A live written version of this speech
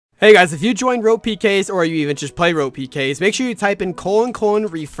Hey guys, if you join RoatPkz or you even just play RoatPkz, make sure you type in :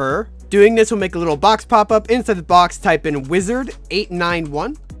 refer. Doing this will make a little box pop up. Inside the box, type in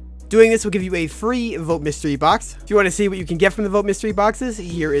wizard891. Doing this will give you a free vote mystery box. If you want to see what you can get from the vote mystery boxes,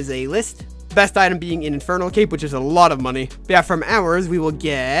 here is a list. Best item being an infernal cape, which is a lot of money. But yeah, from ours, we will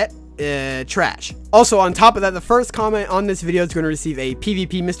get trash. Also, on top of that, the first comment on this video is going to receive a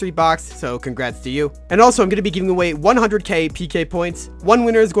PvP mystery box, so congrats to you. And also, I'm going to be giving away 100k PK points. One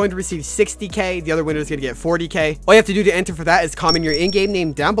winner is going to receive 60k, the other winner is going to get 40k. All you have to do to enter for that is comment your in-game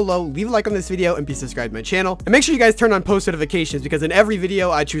name down below, leave a like on this video, and be subscribed to my channel. And make sure you guys turn on post notifications, because in every video,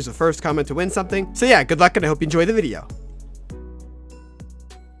 I choose the first comment to win something. So yeah, good luck, and I hope you enjoy the video.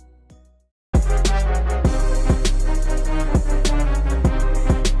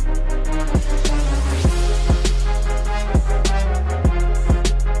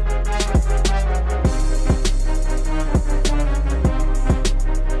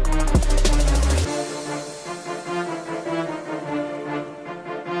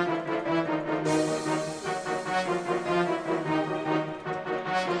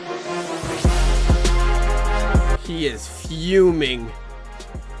 He is fuming.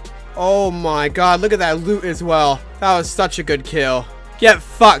 Oh my god, look at that loot as well. That was such a good kill. Get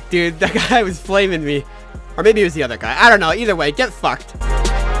fucked, dude. That guy was flaming me. Or maybe it was the other guy. I don't know. Either way, get fucked.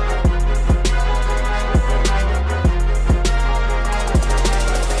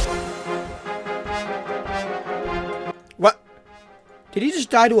 What? Did he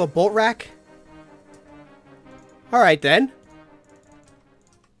just die to a bolt rack? Alright then.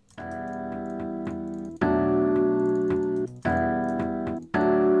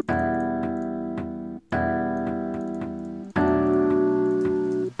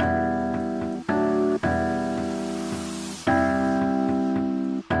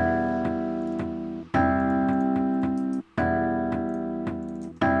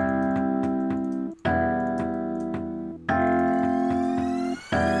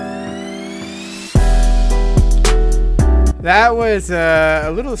 That was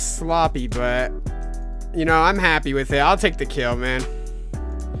a little sloppy, but you know, I'm happy with it. I'll take the kill, man.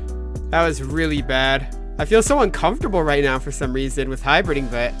 That was really bad. I feel so uncomfortable right now for some reason with hybriding,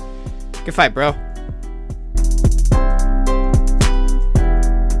 but good fight, bro.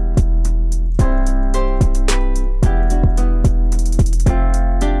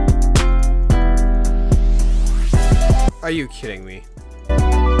 Are you kidding me?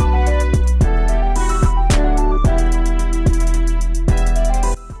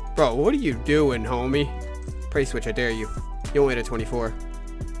 Bro, what are you doing, homie? Pray switch, I dare you. You only hit a 24.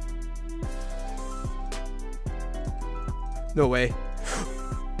 No way.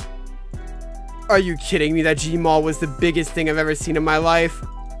 Are you kidding me? That G-Maul was the biggest thing I've ever seen in my life.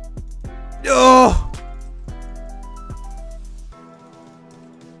 Oh!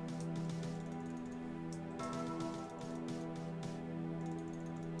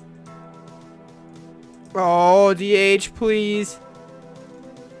 Oh, DH, please.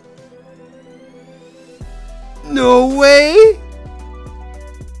 No way!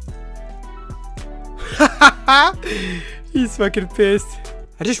 He's fucking pissed.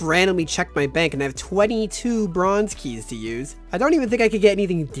 I just randomly checked my bank and I have 22 bronze keys to use. I don't even think I could get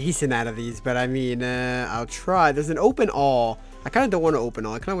anything decent out of these, but I mean, I'll try. There's an open all. I kind of don't want to open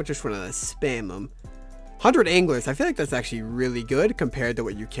all. I kind of just want to spam them. 100 anglers. I feel like that's actually really good compared to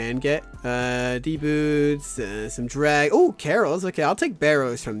what you can get. D-boots, some drag. Oh, carols. Okay, I'll take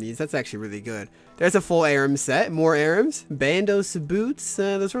barrows from these. That's actually really good. There's a full aram set. More arams. Bandos boots.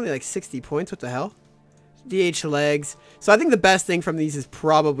 Those are only like 60 points. What the hell? DH legs. So I think the best thing from these is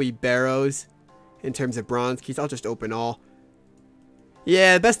probably barrows in terms of bronze keys. I'll just open all.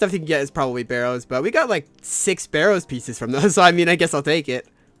 Yeah, the best stuff you can get is probably barrows, but we got like 6 barrows pieces from those. So I mean, I guess I'll take it.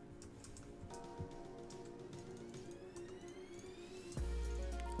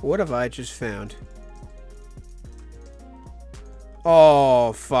 What have I just found?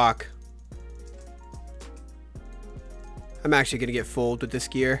 Oh, fuck. I'm actually going to get fooled with this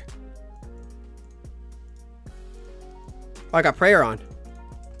gear. Oh, I got prayer on.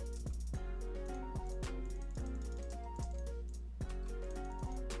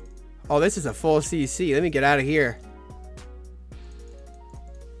 Oh, this is a full CC. Let me get out of here.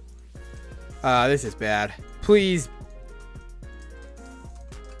 This is bad. Please.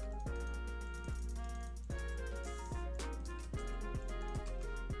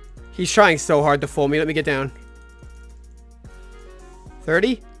 He's trying so hard to fool me. Let me get down.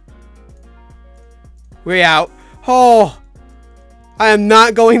 30? Way out. Oh, I am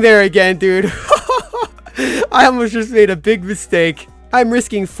not going there again, dude. I almost just made a big mistake. I'm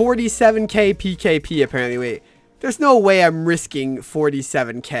risking 47k PKP apparently. Wait, There's no way I'm risking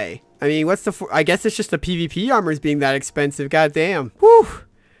 47k. I mean, what's the... I guess it's just the PvP armors being that expensive. God damn. Whew.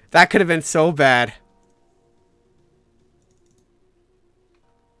 That could have been so bad.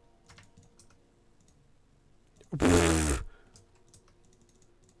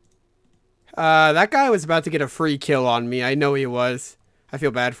 That guy was about to get a free kill on me. I know he was. I feel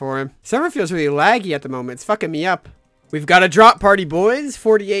bad for him. Server feels really laggy at the moment. It's fucking me up. We've got a drop party, boys.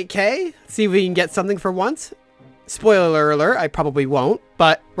 48k. Let's see if we can get something for once. Spoiler alert, I probably won't,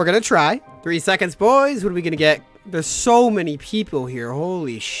 but we're gonna try. 3 seconds, boys. What are we gonna get? There's so many people here.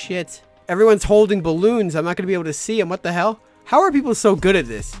 Holy shit. Everyone's holding balloons. I'm not gonna be able to see them. What the hell? How are people so good at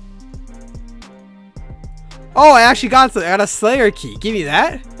this? Oh, I actually got something. I got a Slayer key. Give me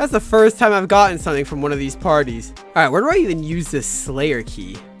that. That's the first time I've gotten something from one of these parties. All right, where do I even use this Slayer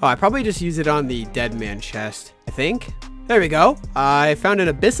key? Oh, I probably just use it on the dead man chest, I think. There we go. I found an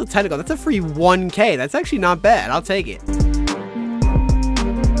Abyssal Tentacle. That's a free 1k. That's actually not bad. I'll take it.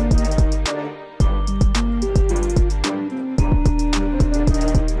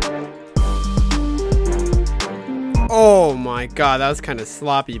 Oh my god, that was kind of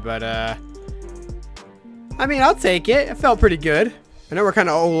sloppy, but I mean, I'll take it. It felt pretty good. I know we're kind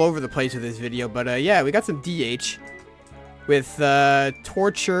of all over the place with this video, but yeah, we got some DH with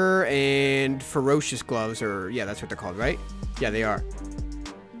torture and ferocious gloves, or yeah, that's what they're called, right? Yeah, they are.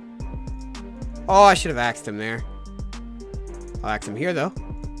 Oh, I should have axed him there. I'll axe him here though.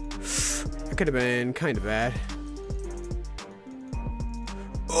 That could have been kind of bad.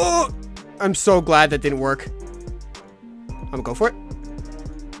 Oh, I'm so glad that didn't work. I'm gonna go for it.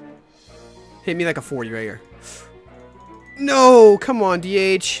 Hit me like a 40 right here. No, come on,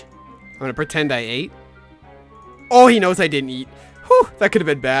 DH. I'm gonna pretend I ate. Oh, he knows I didn't eat. Whew, that could have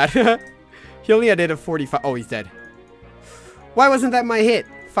been bad. He only had hit a 45. Oh, he's dead. Why wasn't that my hit?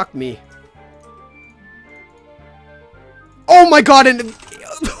 Fuck me. Oh my god, and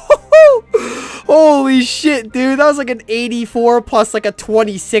holy shit, dude. That was like an 84 plus like a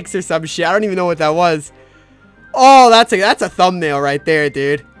 26 or some shit. I don't even know what that was. Oh, that's a thumbnail right there,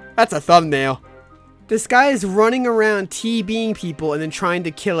 dude. That's a thumbnail. This guy is running around TBing people and then trying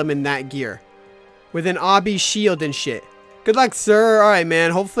to kill him in that gear. With an obby shield and shit. Good luck, sir. Alright,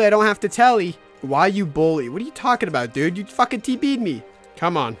 man. Hopefully I don't have to tally. Why you bully? What are you talking about, dude? You fucking TB'd me.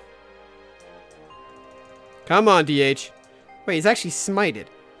 Come on. Come on, DH. Wait, he's actually smited.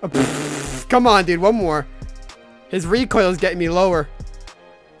 Oh, come on, dude. One more. His recoil is getting me lower.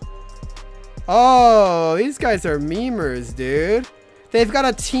 Oh, these guys are memers, dude. They've got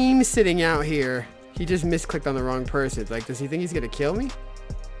a team sitting out here. He just misclicked on the wrong person. Like, does he think he's gonna kill me?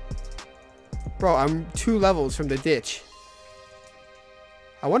 Bro, I'm 2 levels from the ditch.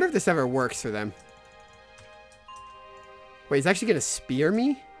 I wonder if this ever works for them. Wait, he's actually gonna spear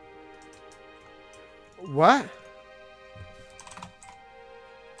me? What?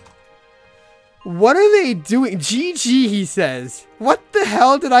 What are they doing? GG, he says. What the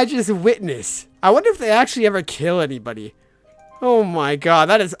hell did I just witness? I wonder if they actually ever kill anybody. Oh my god,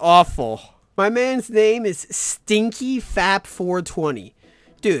 that is awful. My man's name is Stinky Fap 420.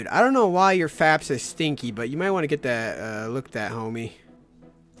 Dude, I don't know why your faps are stinky, but you might want to get that looked at, homie.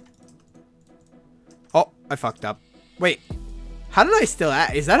 Oh, I fucked up. Wait, how did I still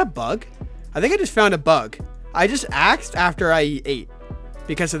act? Is that a bug? I think I just found a bug. I just axed after I ate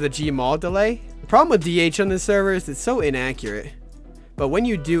because of the Gmaul delay. The problem with DH on this server is it's so inaccurate. But when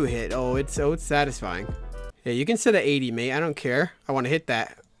you do hit, oh, it's satisfying. Yeah, you can set at 80, mate. I don't care. I want to hit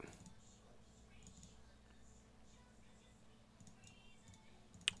that.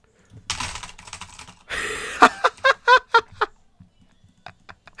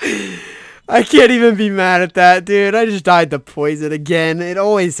 I can't even be mad at that, dude. I just died to poison again. It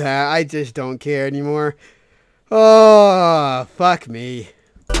always has. I just don't care anymore. Oh, fuck me.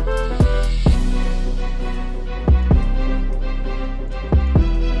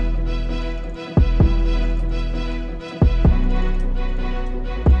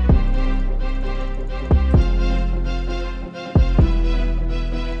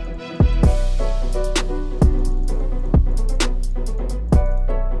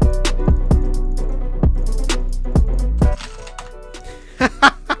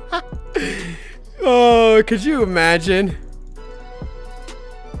 Oh, could you imagine?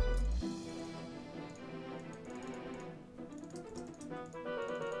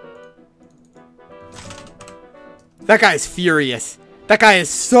 That guy's furious. That guy is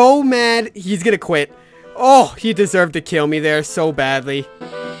so mad, he's gonna quit. Oh, he deserved to kill me there so badly.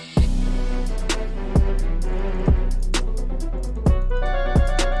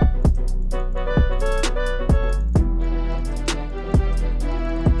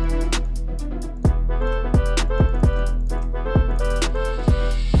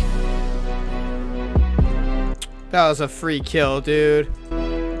 That was a free kill, dude.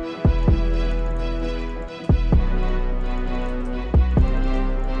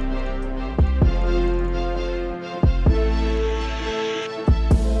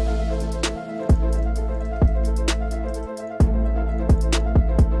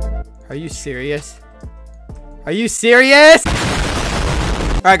 Are you serious? Are you serious?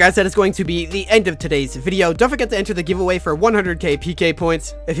 Alright guys, that is going to be the end of today's video. Don't forget to enter the giveaway for 100k PK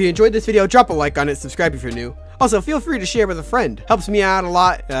points. If you enjoyed this video, drop a like on it, subscribe if you're new. Also, feel free to share with a friend. Helps me out a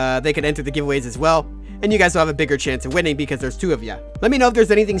lot. They can enter the giveaways as well. And you guys will have a bigger chance of winning because there's 2 of you. Let me know if there's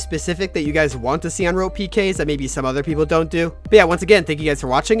anything specific that you guys want to see on RoatPkz that maybe some other people don't do. But yeah, once again, thank you guys for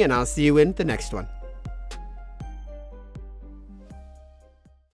watching, and I'll see you in the next one.